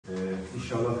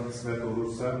İnşallah kısmet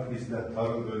olursa biz de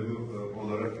tarım bölümü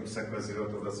olarak Yüksekova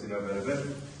Ziraat Odası'yla beraber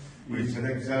bu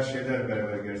ilçede güzel şeyler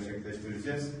beraber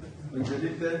gerçekleştireceğiz.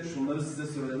 Öncelikle şunları size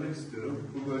söylemek istiyorum.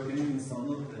 Bu bölgenin insanı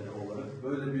olarak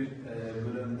böyle bir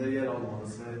bölümde yer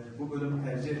almanız ve bu bölümü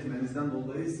tercih etmenizden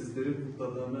dolayı sizleri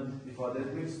kutladığımı ifade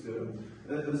etmek istiyorum.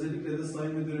 Özellikle de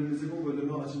Sayın Müdürümüzün bu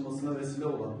bölümü açılmasına vesile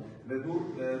olan ve bu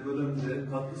bölümde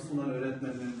katkı sunan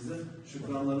öğretmenlerimize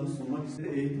şükranlarımı sunmak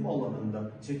istedim. Eğitim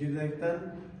alanında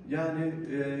çekirdekten yani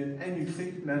en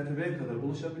yüksek mertebeye kadar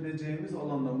ulaşabileceğimiz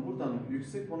alandan buradan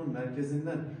Yüksekova'nın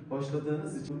merkezinden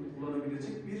başladığınız için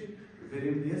kullanabilecek bir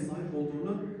verimliğe sahip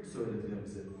olduğunu söylediler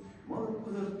bize. Madem bu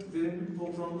kadar verimli bir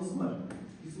toprağımız var,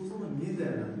 biz o zaman niye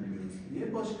değerlendirmiyoruz?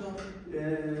 Niye başka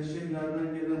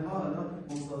şeylerden gelen hala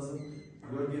lazım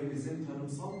bölgemizin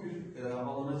tarımsal bir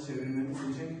alana çevirmemiz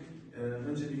için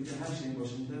öncelikle her şeyin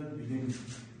başında bilim.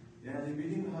 Yani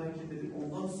bilim hareket edip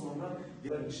ondan sonra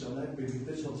inşallah hep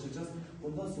birlikte çalışacağız.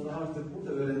 Ondan sonra artık burada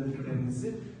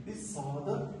öğrendiklerimizi biz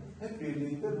sahada hep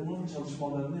birlikte bunun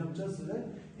çalışmalarını yapacağız ve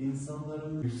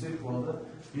insanların Yüksekova'da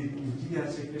bir ilgi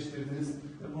gerçekleştirdiniz.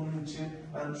 Ve bunun için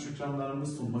ben şükranlarımı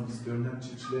sunmak istiyorum. Hem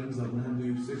çiftçilerimiz adına hem de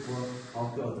Yüksekova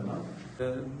halkı adına.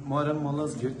 Muharrem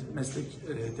Malazgirt Meslek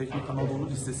Teknik Anadolu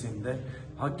Lisesi'nde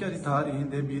Hakkari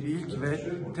tarihinde bir ilk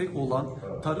ve tek olan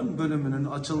tarım bölümünün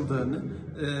açıldığını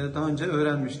daha önce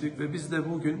öğrenmiştik ve biz de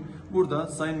bugün burada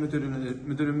Sayın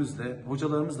Müdürümüzle,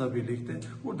 hocalarımızla birlikte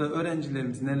burada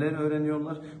öğrencilerimiz neler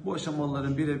öğreniyorlar, bu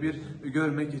aşamaların birebir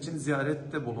görmek için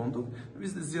ziyarette bulunduk.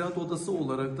 Biz de Ziraat Odası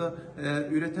olarak da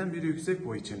üreten bir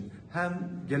Yüksekova için hem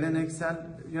geleneksel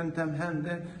yöntem hem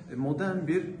de modern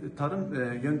bir tarım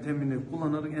yöntemini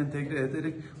kullanarak, entegre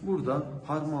ederek burada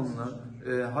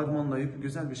harmanlayıp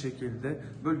güzel bir şekilde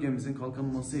bölgemizin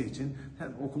kalkınması için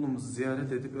hem okulumuzu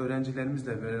ziyaret edip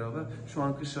öğrencilerimizle beraber şu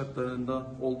an kış şartlarında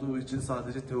olduğu için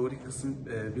sadece teorik kısım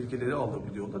bilgileri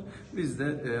alabiliyorlar. Biz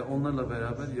de onlarla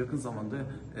beraber yakın zamanda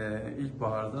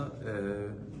ilkbaharda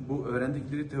bu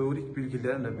öğrendikleri teorik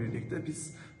bilgilerle birlikte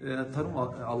biz tarım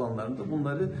alanlarında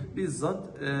bunları bizzat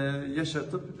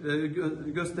yaşatıp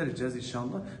göstereceğiz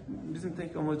inşallah. Bizim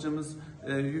tek amacımız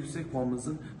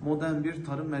Yüksekova'mızın modern bir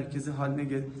tarım merkezi haline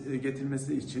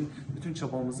getirmesi için bütün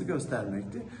çabamızı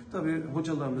göstermekti. Tabii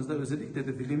hocalarımızda özellikle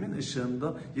de bilimin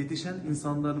ışığında yetişen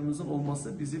insanlarımızın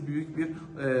olması bizi büyük bir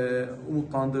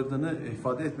umutlandırdığını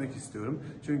ifade etmek istiyorum.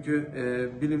 Çünkü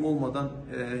bilim olmadan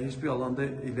hiçbir alanda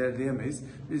ilerleyemeyiz.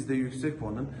 Biz de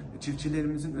Yüksekova'nın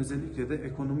çiftçilerimizin özellikle de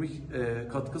ekonomik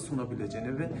katkı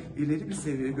sunabileceğini ve ileri bir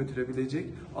seviyeye götürebilecek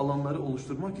alanları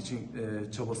oluşturmak için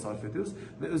çaba sarf ediyoruz.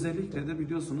 Ve özellikle de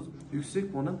biliyorsunuz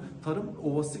Yüksekova'nın tarım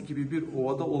ovası gibi bir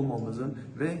ovada olmamızın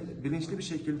ve bilinçli bir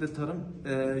şekilde tarım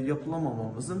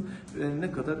yapılamamamızın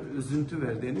ne kadar üzüntü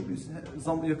verdiğini biz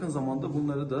yakın zamanda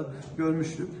bunları da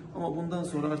görmüştük. Ama bundan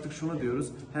sonra artık şunu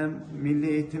diyoruz, hem milli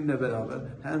eğitimle beraber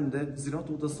hem de Ziraat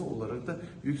Odası olarak da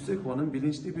Yüksekova'nın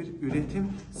bilinçli bir üretim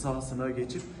sahasına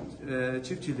geçip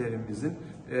çiftçilerimizin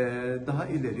daha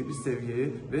ileri bir seviyeye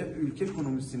ve ülke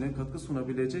ekonomisine katkı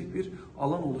sunabilecek bir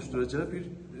alan oluşturacağı bir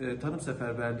tarım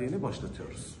seferberliğini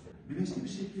başlatıyoruz. Bilinçli bir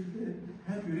şekilde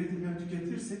hem üretim hem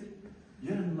tüketirsek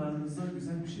yarınlarınıza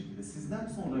güzel bir şekilde sizden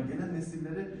sonra gelen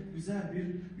nesillere güzel bir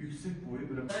yüksek boyu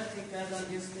bırakır.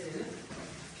 Tekrardan gösterelim.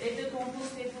 Evde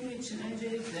kompost yapımı için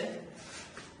öncelikle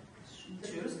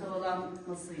şunu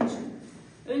havalanması için.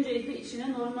 Öncelikle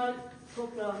içine normal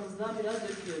toprağımızdan biraz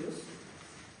döküyoruz.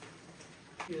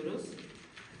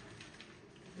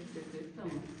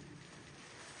 Tamam.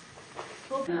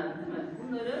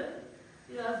 Bunları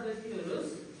biraz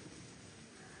döküyoruz.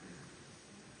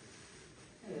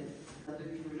 Evet,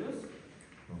 döküyoruz.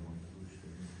 Bu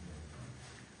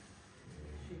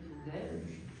şekilde.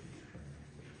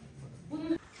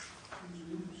 Bunu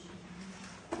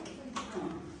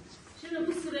tamam. Şimdi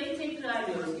bu sırayı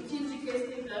tekrarlıyoruz. İkinci kez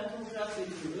tekrar toprak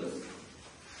döküyoruz.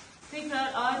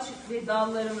 Tekrar ağaç ve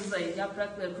dallarımıza,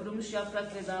 yaprakları, kurumuş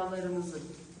yaprak ve dallarımızı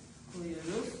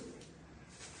koyuyoruz.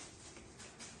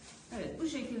 Evet, bu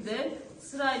şekilde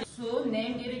sırayla su,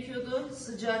 nem gerekiyordu,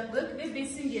 sıcaklık ve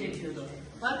besin gerekiyordu.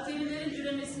 Bakterilerin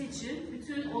üremesi için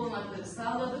bütün olanakları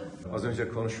sağladık. Az önce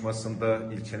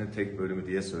konuşmasında ilçenin tek bölümü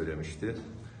diye söylemişti.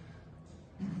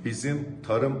 Bizim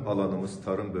tarım alanımız,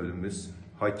 tarım bölümümüz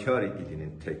Hakkari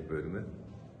ilinin tek bölümü.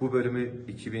 Bu bölümü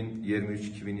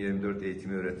 2023-2024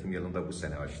 eğitim öğretim yılında bu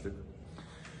sene açtık.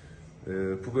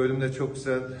 Bu bölümde çok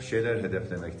güzel şeyler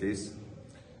hedeflemekteyiz.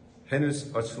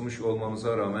 Henüz açılmış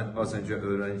olmamıza rağmen az önce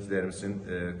öğrencilerimizin,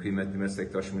 kıymetli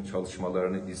meslektaşımın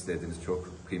çalışmalarını izlediniz. Çok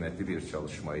kıymetli bir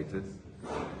çalışmaydı.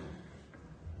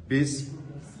 Biz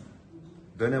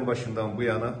dönem başından bu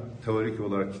yana teorik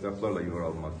olarak kitaplarla yor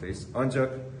almaktayız.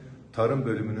 Ancak tarım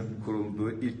bölümünün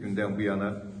kurulduğu ilk günden bu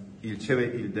yana ilçe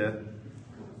ve ilde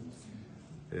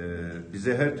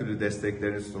bize her türlü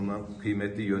desteklerini sunan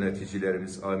kıymetli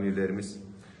yöneticilerimiz, amirlerimiz,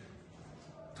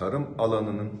 tarım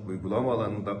alanının, uygulama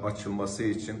alanında açılması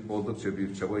için oldukça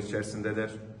büyük çaba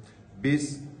içerisindeler.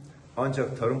 Biz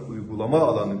ancak tarım uygulama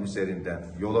alanı üzerinden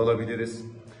yol alabiliriz.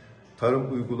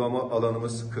 Tarım uygulama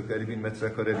alanımız 40-50 bin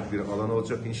metrekarelik bir alan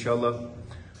olacak inşallah.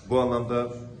 Bu anlamda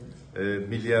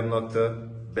Milli Emlak'ta,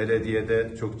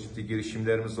 belediyede çok ciddi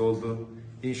girişimlerimiz oldu.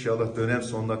 İnşallah dönem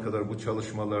sonuna kadar bu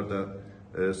çalışmalar da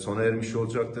sona ermiş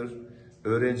olacaktır.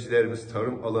 Öğrencilerimiz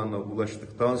tarım alanına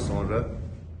ulaştıktan sonra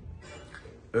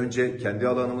önce kendi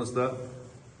alanımızda,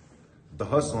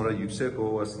 daha sonra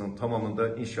Yüksekova'sının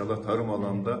tamamında inşallah tarım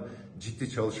alanında ciddi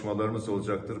çalışmalarımız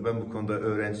olacaktır. Ben bu konuda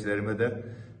öğrencilerime de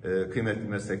kıymetli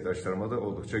meslektaşlarıma da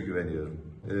oldukça güveniyorum.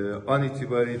 An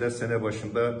itibariyle sene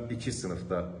başında 2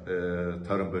 sınıfta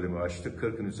tarım bölümü açtık.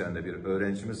 40'ın üzerinde bir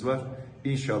öğrencimiz var.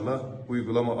 İnşallah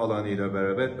uygulama alanıyla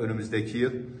beraber önümüzdeki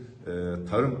yıl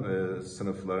tarım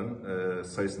sınıflarının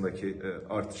sayısındaki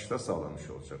artış da sağlanmış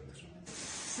olacaktır.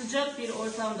 Sıcak bir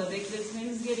ortamda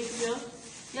bekletmemiz gerekiyor.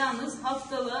 Yalnız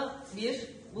haftalığa bir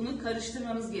bunu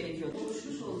karıştırmamız gerekiyor.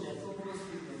 Oluşmuş olacak kompost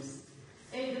gübremiz.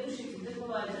 Evde bu şekilde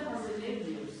kolayca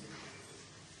hazırlayabiliyoruz.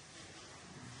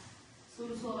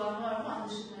 Sorusu olan var mı?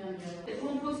 Anlaşılmayan bir yer.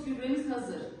 Kompost gübremiz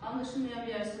hazır. Anlaşılmayan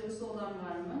bir yer, sorusu olan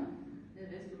var mı?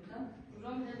 Evet, Gürkan.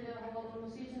 Buranın deliğe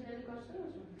havalanması için delik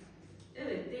açtınız mı?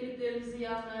 Evet, deliklerimizi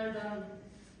yanlardan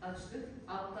açtık.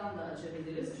 Alttan da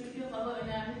açabiliriz. Çünkü hava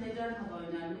önemli. Neden hava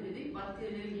önemli dedik?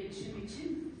 Bakterilerin gelişimi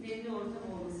için nemli ortam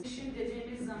olması. Yeşil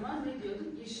dediğimiz zaman ne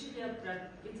diyorduk? Yeşil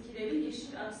yaprak bitkilerin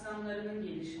yeşil aksamlarının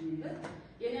gelişimiydi.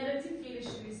 Generatif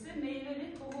gelişimi ise meyve ve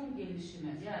tohum gelişimi.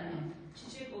 Yani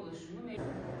çiçek oluşumu.